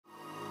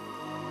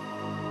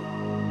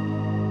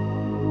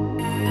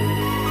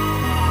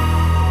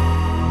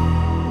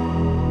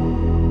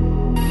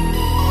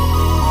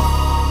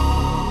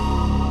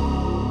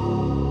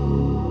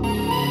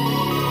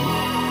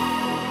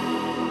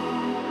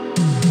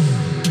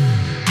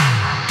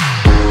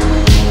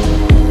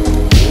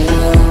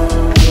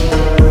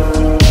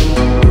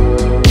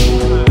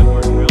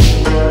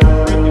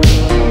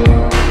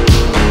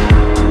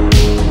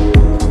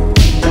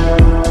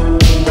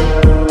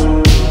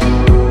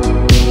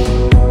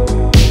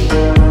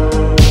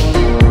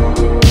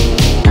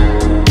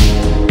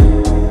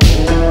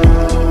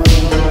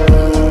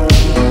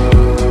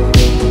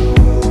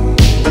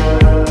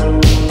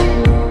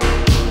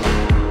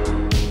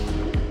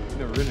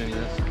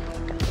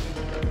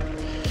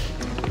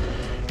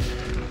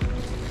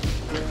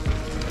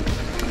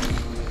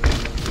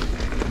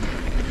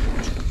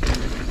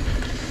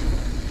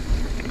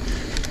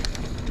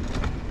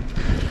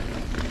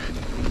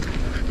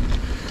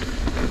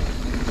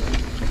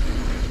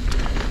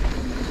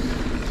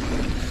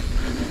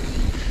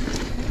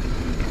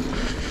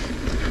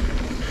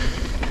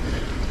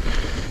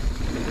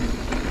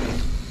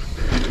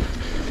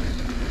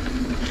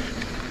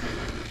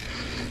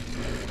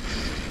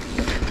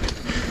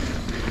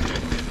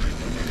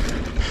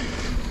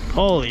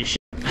Holy shit.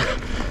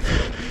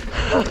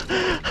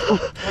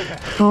 Okay.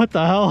 What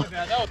the hell?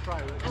 Yeah, that was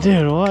probably it.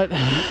 Dude, what?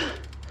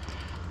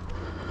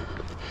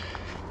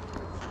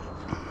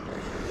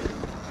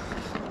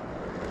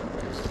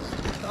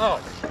 Oh,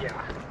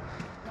 yeah.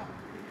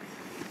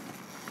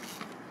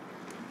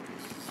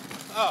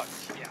 Oh,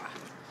 yeah.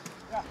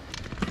 Yeah.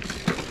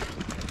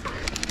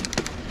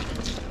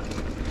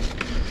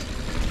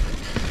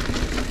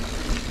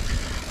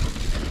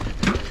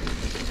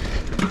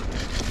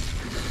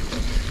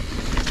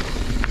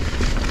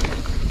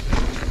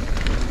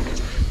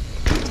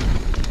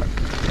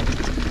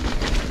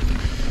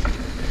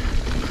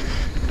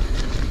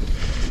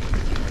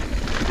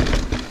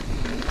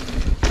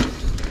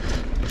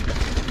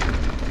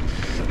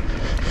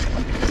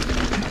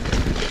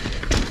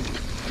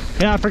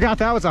 Yeah, I forgot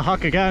that was a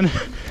huck again.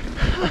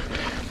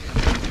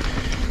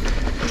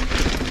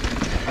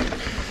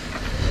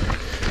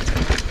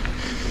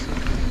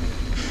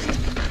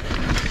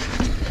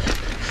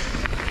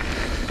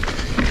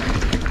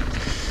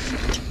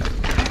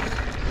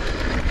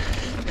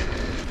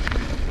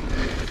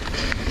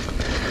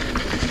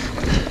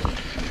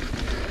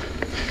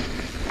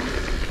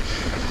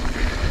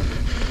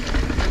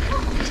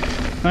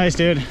 Nice,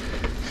 dude.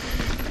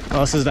 What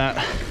else is that?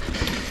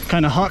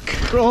 Kind of huck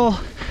roll.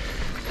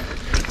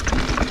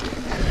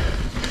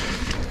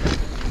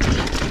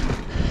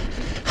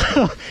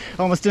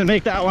 Almost didn't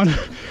make that one.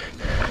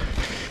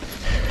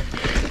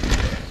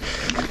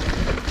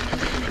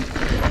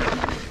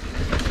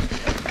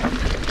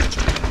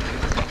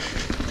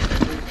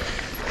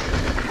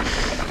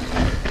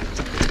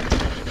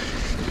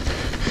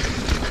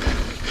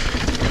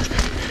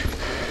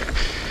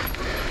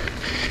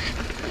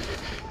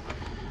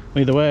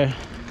 Lead the way.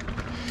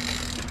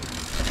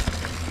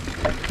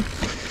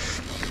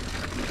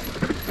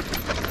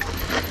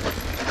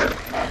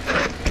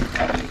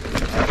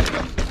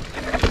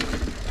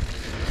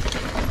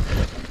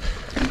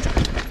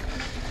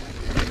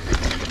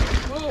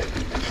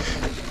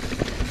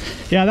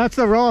 Yeah, that's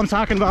the roll I'm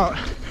talking about.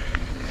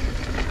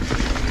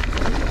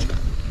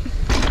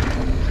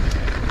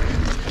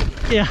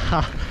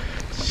 Yeah,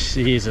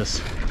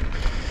 Jesus.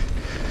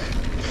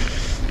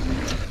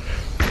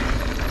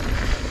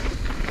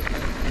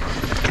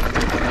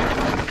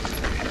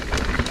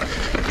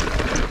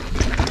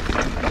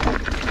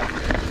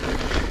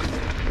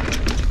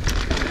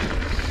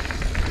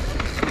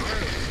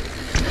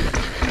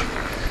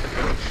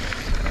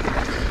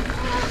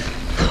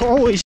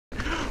 Holy sh**.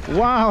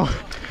 Wow.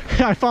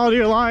 I followed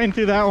your line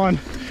through that one.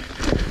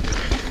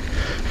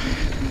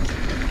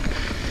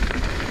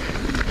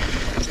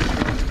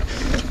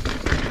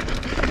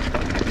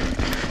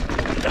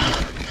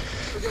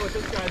 Forget what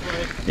this guy's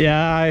like.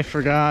 Yeah, I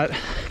forgot.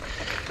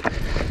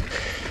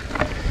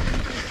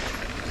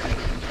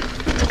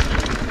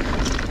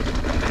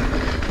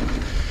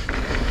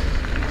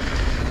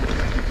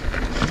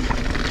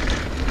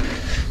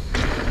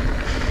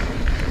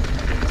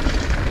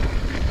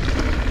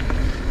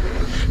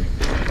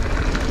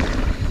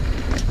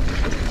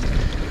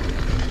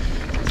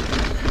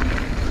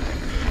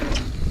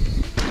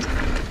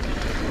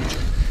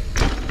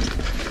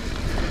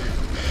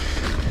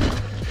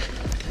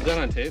 Is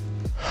that on tape?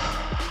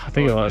 I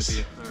think it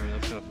was. Alright,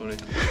 that's kind of funny.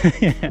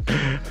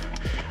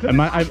 Yeah.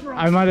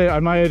 I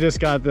might have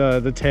just got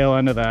the tail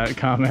end of that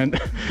comment.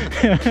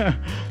 The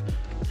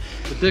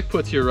dick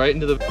puts you right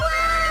into the...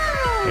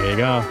 There you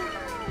go.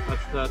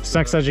 That's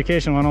Sex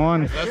education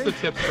 101. That's the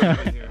tip right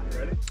here.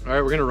 Ready?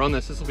 Alright, we're gonna run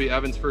this. This will be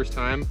Evan's first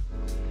time.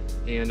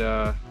 And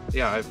yeah,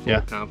 I have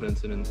full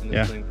confidence in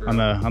this thing. For,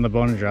 on the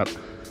boner drop.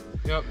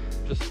 Yep.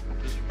 Just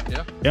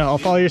yeah. Yeah, I'll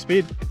follow your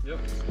speed. Yep.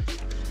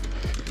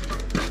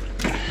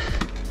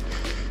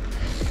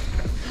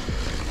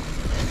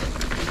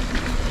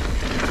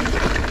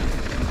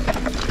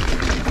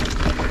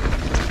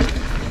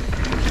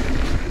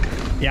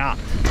 Yeah.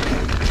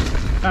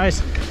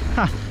 Nice.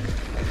 Huh.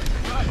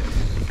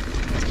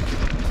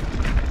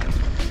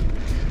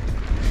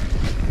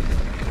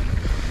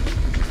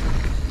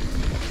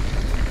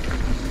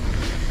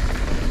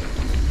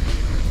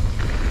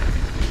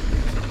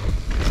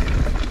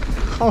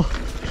 Oh.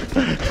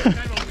 Kind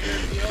of a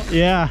weird deal.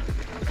 Yeah.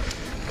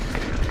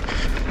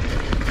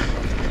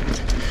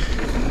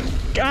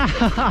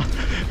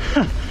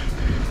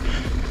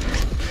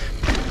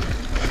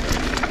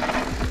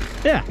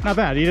 Yeah, not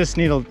bad. You just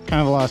need a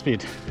kind of a lot of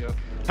speed. Yep.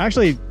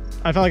 Actually,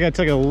 I felt like I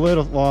took a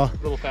little, well,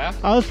 A little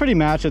fast? I was pretty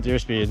matched with your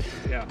speed.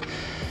 Yeah.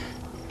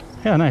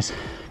 Yeah, nice.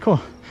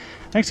 Cool.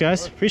 Thanks,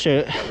 guys.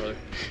 Appreciate it. Yeah, really.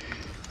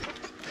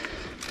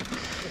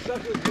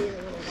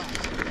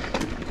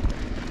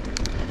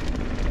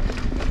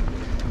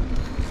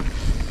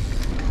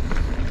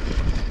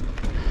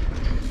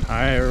 All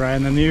right, we're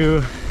riding the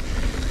new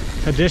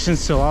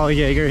additions to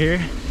Lollygager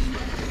here.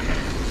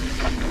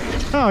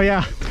 Oh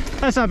yeah,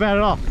 that's not bad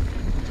at all.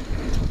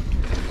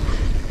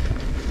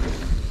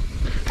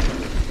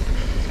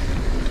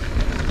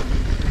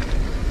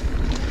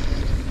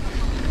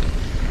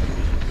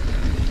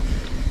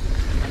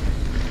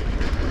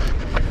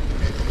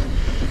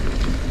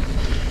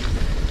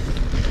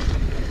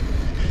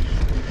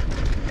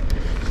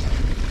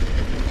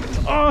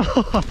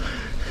 Oh.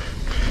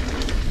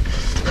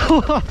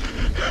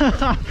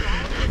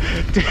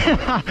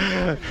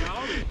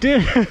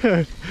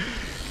 Dude,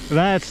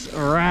 that's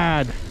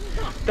rad.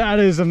 That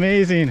is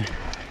amazing.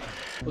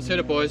 Let's hit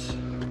it, boys.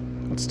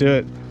 Let's do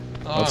it.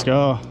 Let's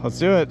go. Let's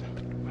do it.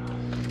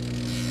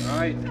 All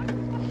right.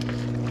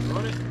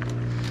 Run it.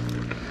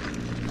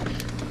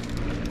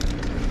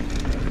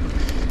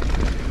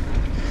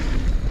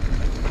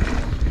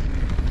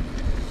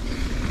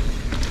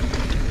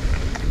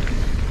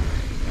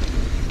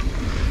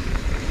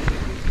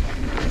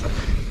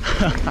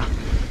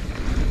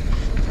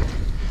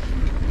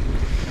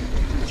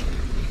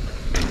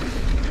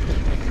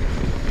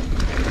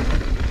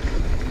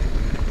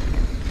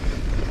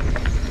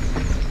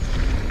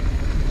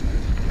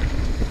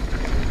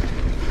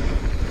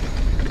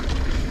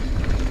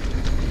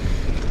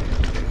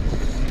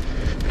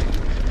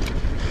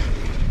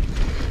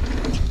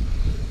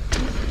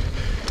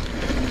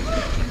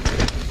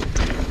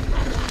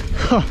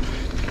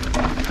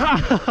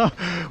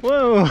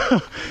 Whoa.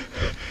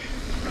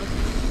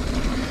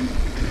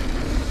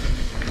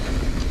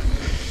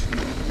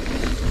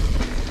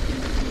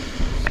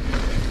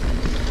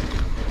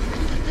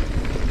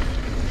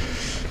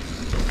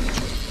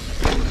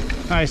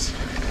 Nice.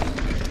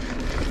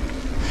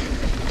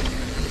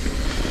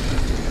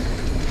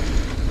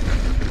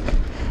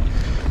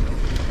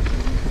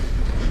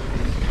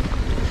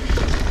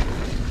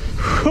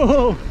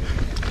 Whoa.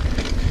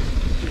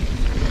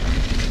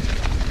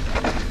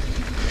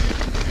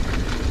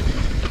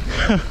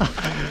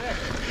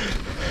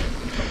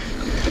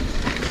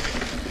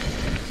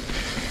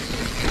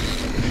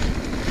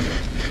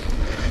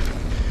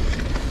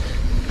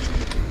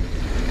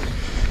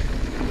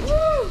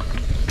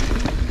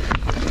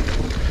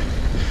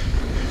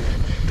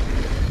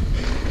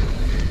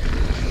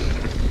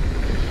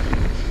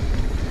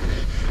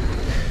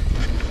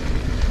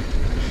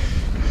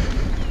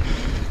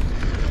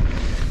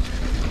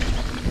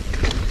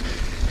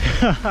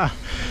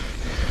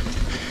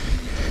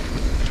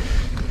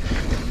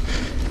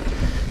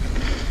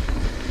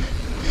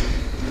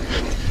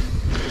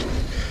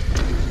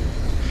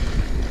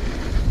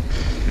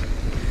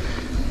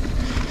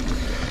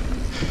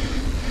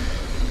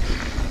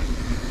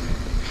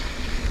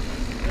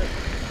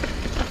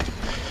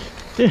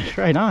 Dude,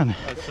 right on.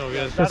 That's so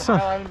good. That's That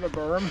highline of the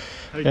berm.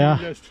 Like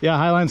Yeah, yeah,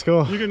 Highline's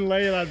cool. You can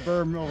lay that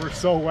berm over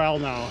so well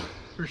now.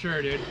 For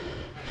sure, dude.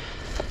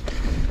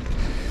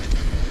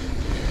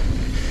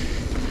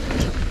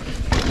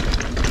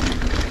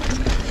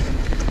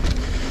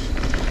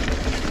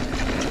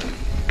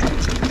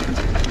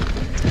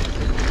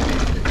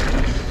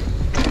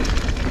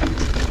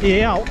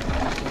 Yeah.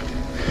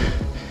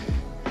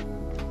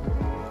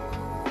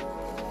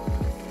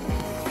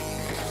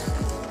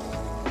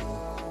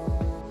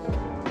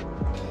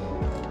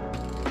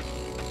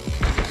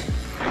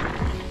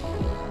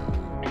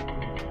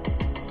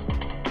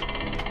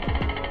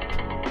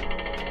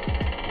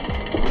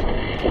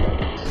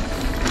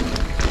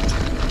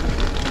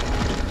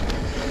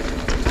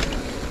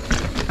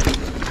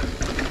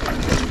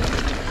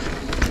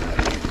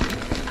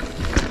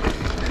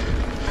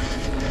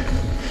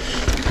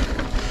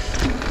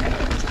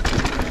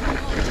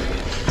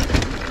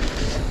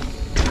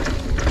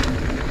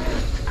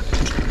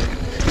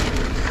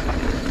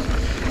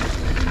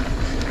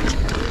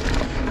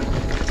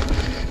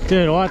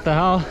 Dude, what the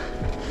hell?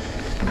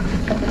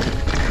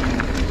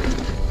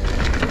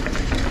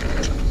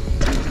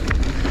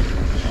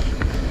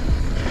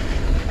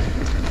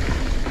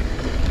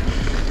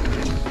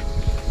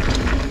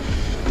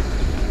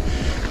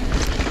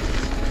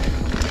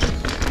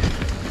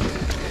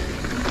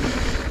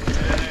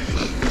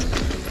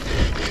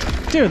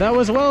 Dude, that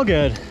was well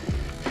good.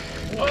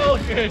 Well,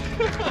 good.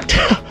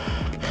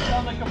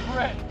 Sound like a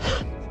Brit.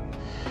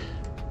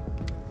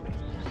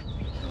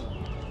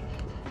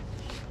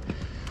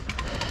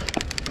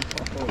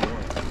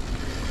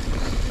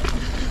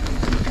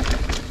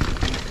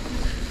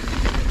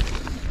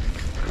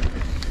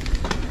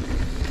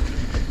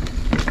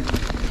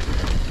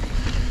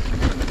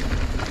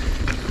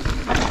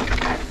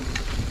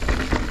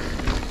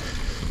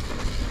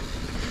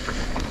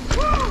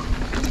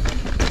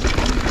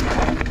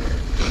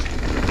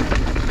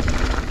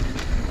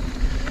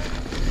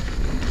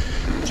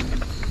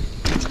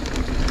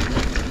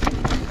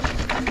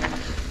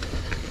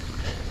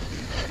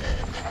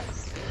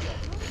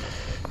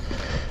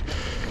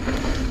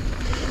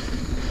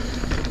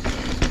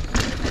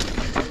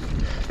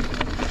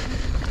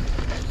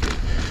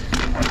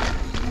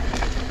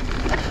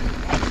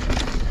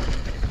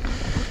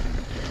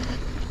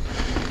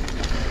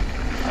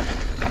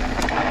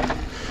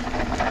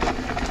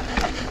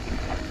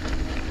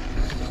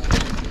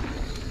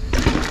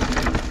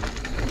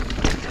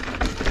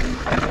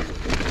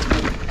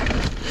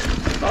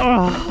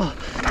 Oh.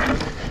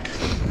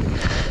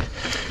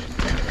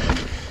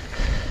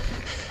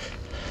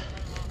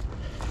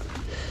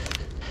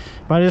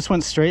 But I just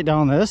went straight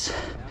down this.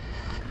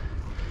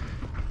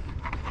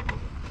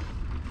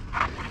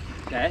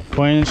 Okay.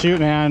 Point and shoot,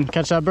 man.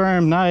 Catch that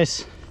berm.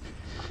 Nice.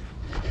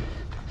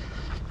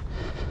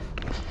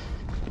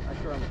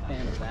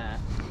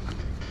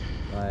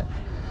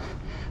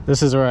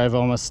 This is where I've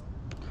almost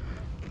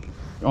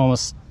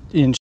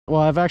eaten.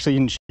 Well, I've actually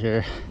eaten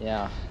here.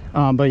 Yeah.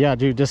 But yeah,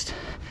 dude, just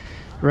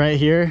right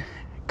here,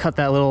 cut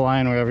that little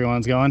line where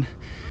everyone's going.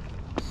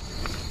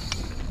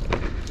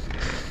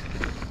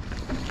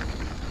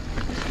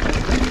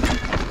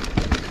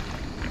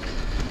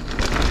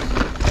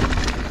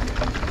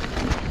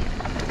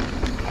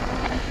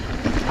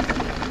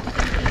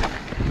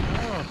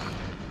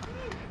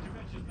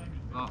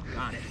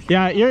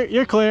 Yeah,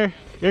 you're clear.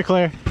 You're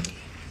clear.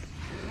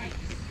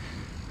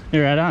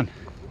 You're right on.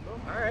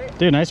 All right.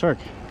 Dude, nice work.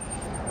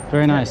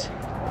 Very nice.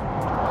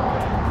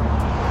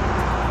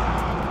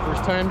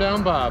 First time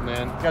down Bob,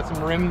 man. Got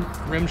some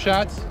rim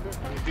shots.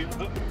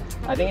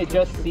 I think it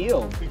just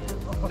sealed.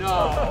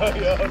 No.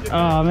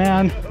 Oh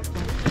man.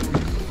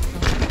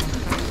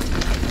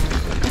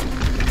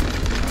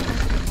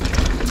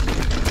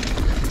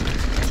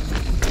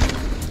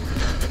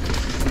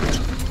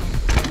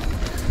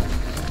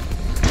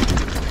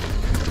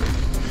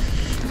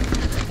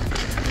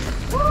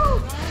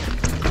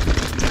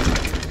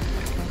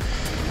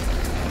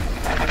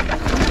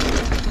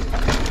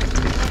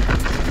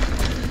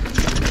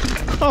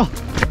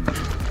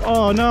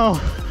 Oh no,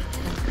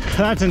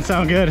 that didn't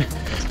sound good.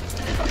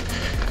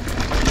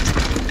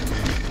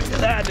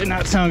 That did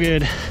not sound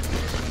good.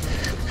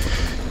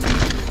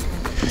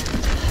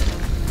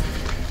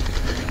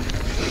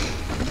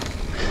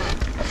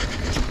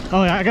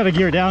 Oh yeah, I gotta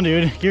gear down,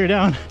 dude. Gear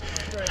down.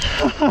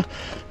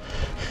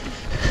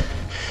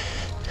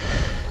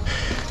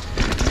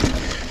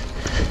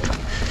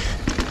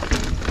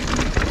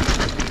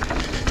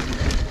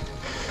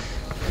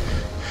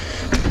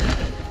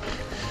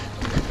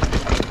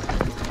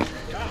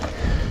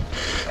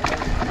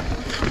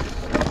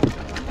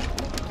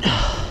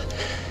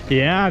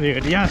 Yeah,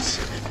 dude, yes.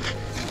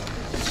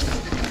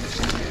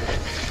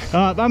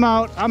 I'm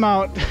out, I'm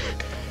out.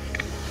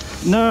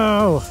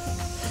 No.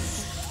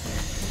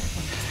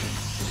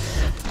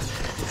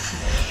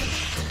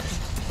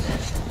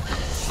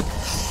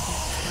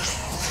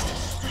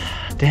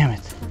 Damn it.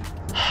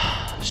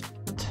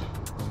 Shit.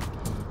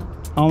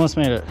 Almost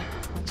made it.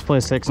 Let's play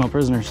 6, no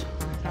prisoners.